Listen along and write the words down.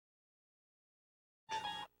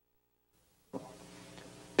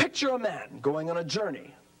Picture a man going on a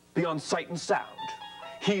journey beyond sight and sound.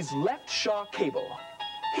 He's left Shaw Cable.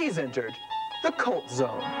 He's entered the Colt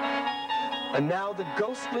Zone. And now the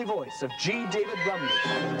ghostly voice of G. David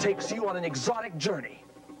Rumney takes you on an exotic journey,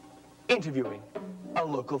 interviewing a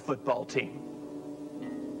local football team.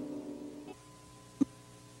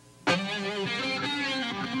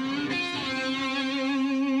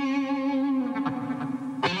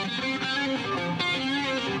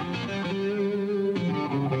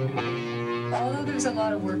 Although there's a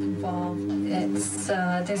lot of work involved,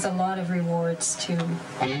 there's a lot of rewards too.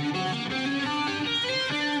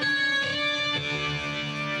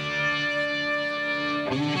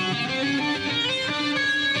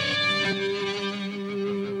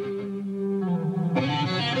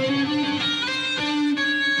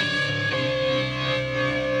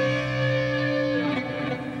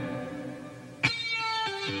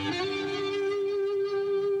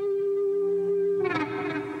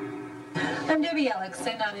 I'm Debbie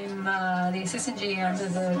Elicksen. I'm the assistant GM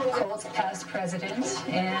of the Colts past president,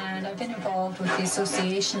 and I've been involved with the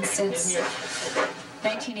association since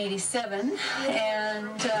 1987,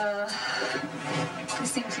 and I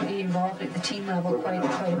seem to be involved at the team level quite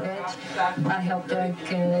a bit. I helped out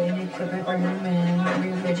in the equipment room and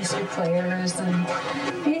re-registered players, and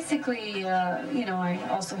basically, I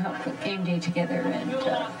also helped put game day together, and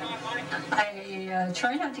I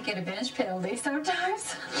try not to get a bench penalty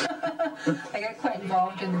sometimes. I get quite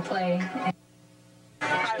involved in the play.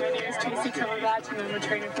 Hi, my name is Tracy Killibat, and I'm a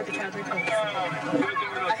trainer for the Calgary Colts.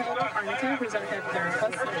 I help Arnica, who's our head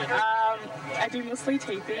therapist. I do mostly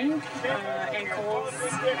taping, ankles,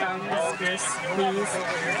 thumbs, wrists, knees,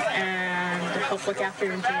 and help look after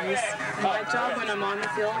injuries. My job when I'm on the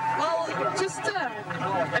field, well, just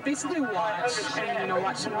I basically watch and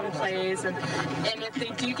watch someone plays, and if they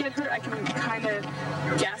do get hurt, I can kind of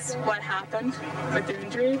guess what happened with their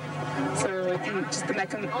injury. So just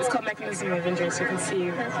it's called mechanism of injury, so you can see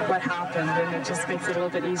what happened, and it just makes it a little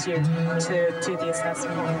bit easier to do the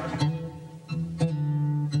assessment.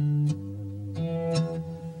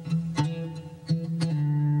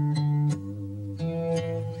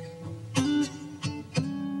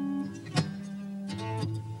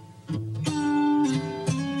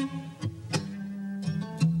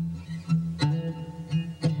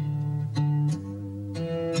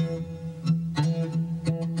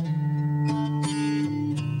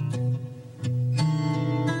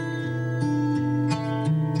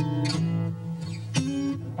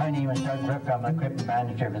 I'm equipment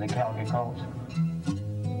manager for the Calgary Colts.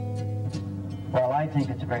 Well, I think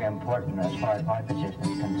it's very important as far as my position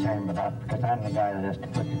is concerned, because I'm the guy that has to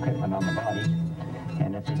put the equipment on the bodies,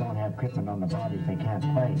 and if they don't have equipment on the bodies, they can't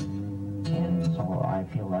play. And so I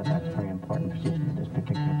feel that that's a very important position at this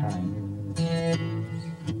particular time.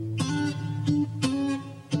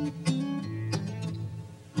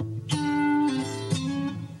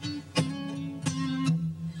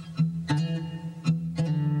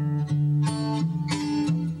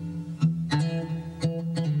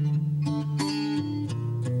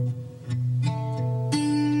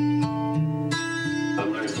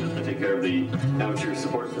 Care of the amateur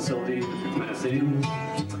support facility at Manor Stadium.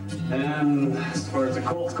 And as far as the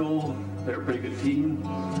Colts go, they're a pretty good team.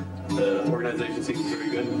 The organization seems very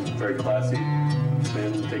good, very classy.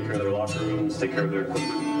 And take care of their locker rooms, take care of their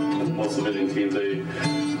equipment. And most civilian teams, they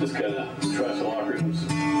just kind of trash the locker rooms,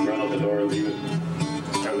 run out the door, leave it.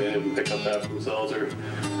 Hardly any of them pick up after themselves, or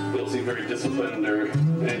they don't seem very disciplined or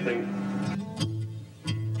anything.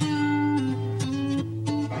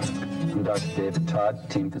 I'm Dr. David Todd,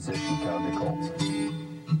 team physician, Calgary Colts.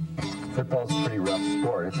 Football's a pretty rough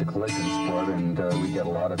sport. It's a collision sport, and we get a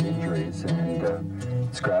lot of injuries, and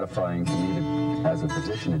it's gratifying to me as a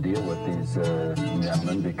physician to deal with these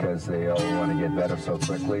gentlemen, because they all want to get better so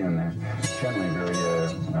quickly, and they're generally very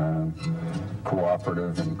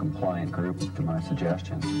cooperative and compliant group to my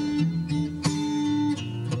suggestions.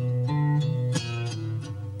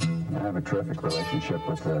 I have a terrific relationship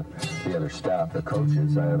with the other staff, the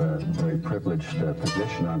coaches. I have a very privileged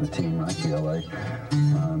position on the team, I feel like.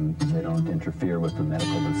 They don't interfere with the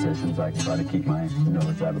medical decisions. I try to keep my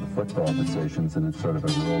nose out of the football decisions, and it's sort of a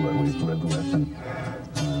rule that we've lived with, and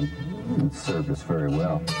it's served us very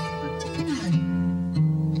well.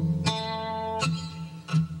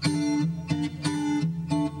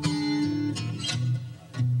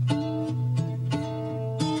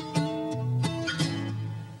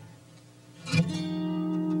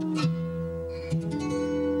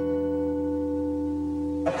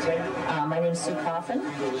 My name is Sue Coffey. Coffin,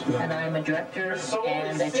 and I'm a director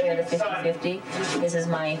and I chair the 50-50. This is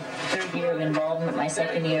my third year of involvement, my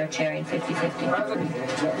second year chairing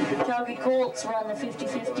 50-50. Calgary Colts run the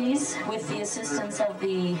 50-50s with the assistance of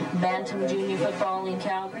the Bantam Junior Football in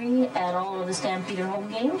Calgary at all of the Stampeder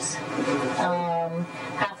home games.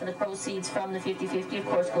 Half of the proceeds from the 50-50, of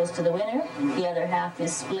course, goes to the winner. The other half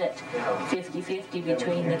is split 50-50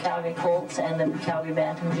 between the Calgary Colts and the Calgary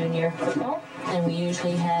Bantam Junior Football. And we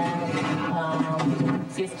usually have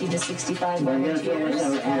 50 to 65 volunteers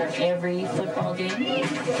at every football game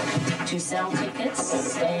to sell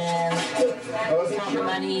tickets and count the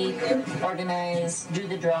money, organize, do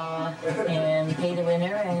the draw, and pay the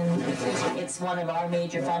winner. And it's one of our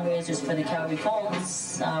major fundraisers for the Calgary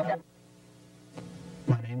Colts.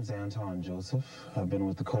 My name's Anton Joseph. I've been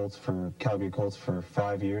with the Calgary Colts for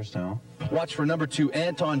 5 years now. Watch for number 2,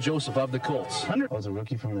 Anton Joseph of the Colts. I was a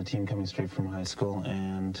rookie from the team coming straight from high school,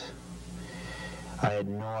 and I had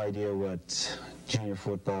no idea what junior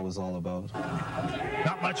football was all about.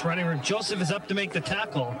 Not much running room. Joseph is up to make the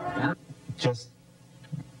tackle. Just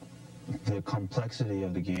the complexity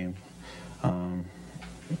of the game.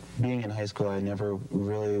 Being in high school, I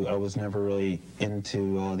was never really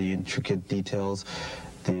into all the intricate details,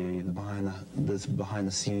 the behind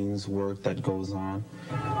the scenes work that goes on.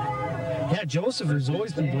 Yeah, Joseph has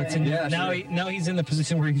always been blitzing. Yeah, now he's in the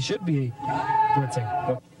position where he should be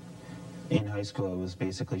blitzing. In high school, it was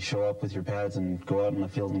basically show up with your pads and go out in the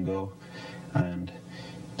field and go. And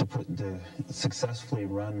to successfully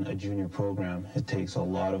run a junior program, it takes a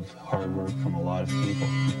lot of hard work from a lot of people.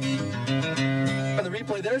 On the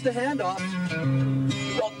replay, there's the handoff.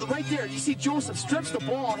 Well, right there, you see Joseph strips the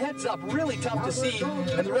ball, heads up, really tough to see.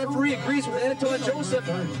 And the referee agrees with Anton Joseph.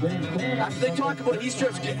 After they talk about he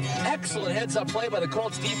strips, excellent heads-up play by the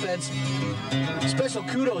Colts defense. Special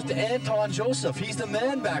kudos to Anton Joseph. He's the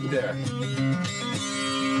man back there.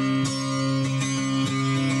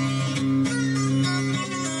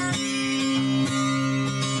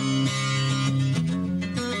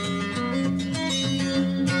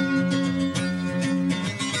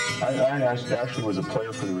 I actually was a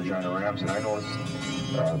player for the Regina Rams, and I noticed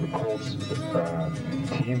the Colts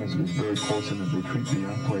team is very close in that they treat the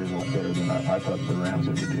young players a lot better than I thought the Rams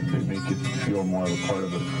ever did. They make you feel more of a part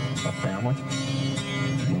of a family,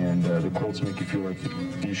 and the Colts make you feel like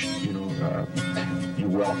you're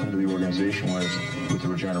welcome to the organization, whereas with the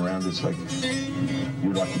Regina Rams, it's like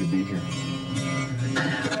you're lucky to be here.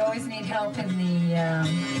 We always need help in the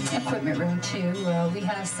equipment room too. We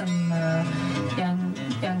have some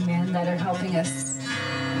young men that are helping us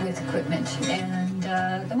with equipment. And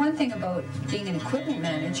the one thing about being an equipment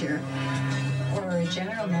manager or a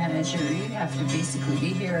general manager, you have to basically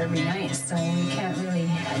be here every night. So we can't really,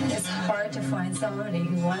 it's hard to find somebody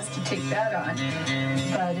who wants to take that on.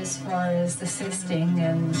 But as far as assisting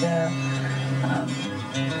and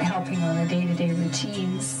helping on the day-to-day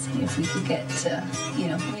routines, if we could get, we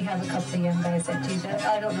have a couple of young guys that do that.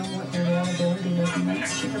 I don't know what their availability will be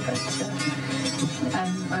next year, but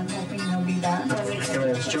I'm hoping they'll be back. My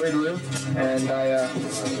name is Joey Lou, and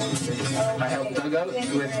I help Doug out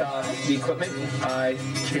with the equipment. I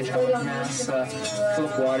change helmet masks, fill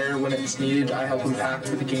up water when it's needed. I help him pack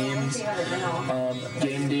for the games.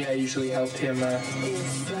 Game day, I usually help him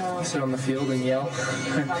sit on the field and yell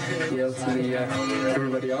to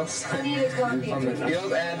everybody else on the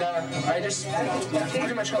field. And I just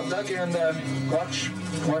pretty much help Doug and watch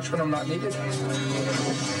when I'm not needed.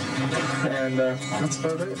 And that's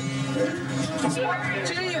about it.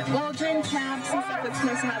 During camps and stuff, it's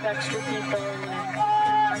nice to have extra people and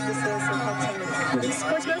practices and helps.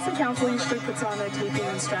 Sports Medicine Council usually puts on their taping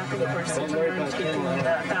and strapping courses and learn taping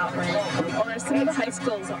that way. Or some of the high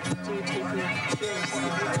schools do taping too.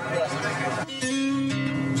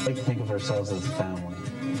 I like to think of ourselves as a family.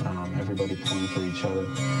 Everybody pulling for each other,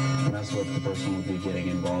 and that's what the person would be getting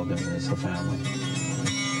involved in, is a family.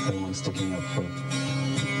 Everyone sticking up for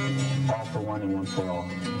all for one and one for all.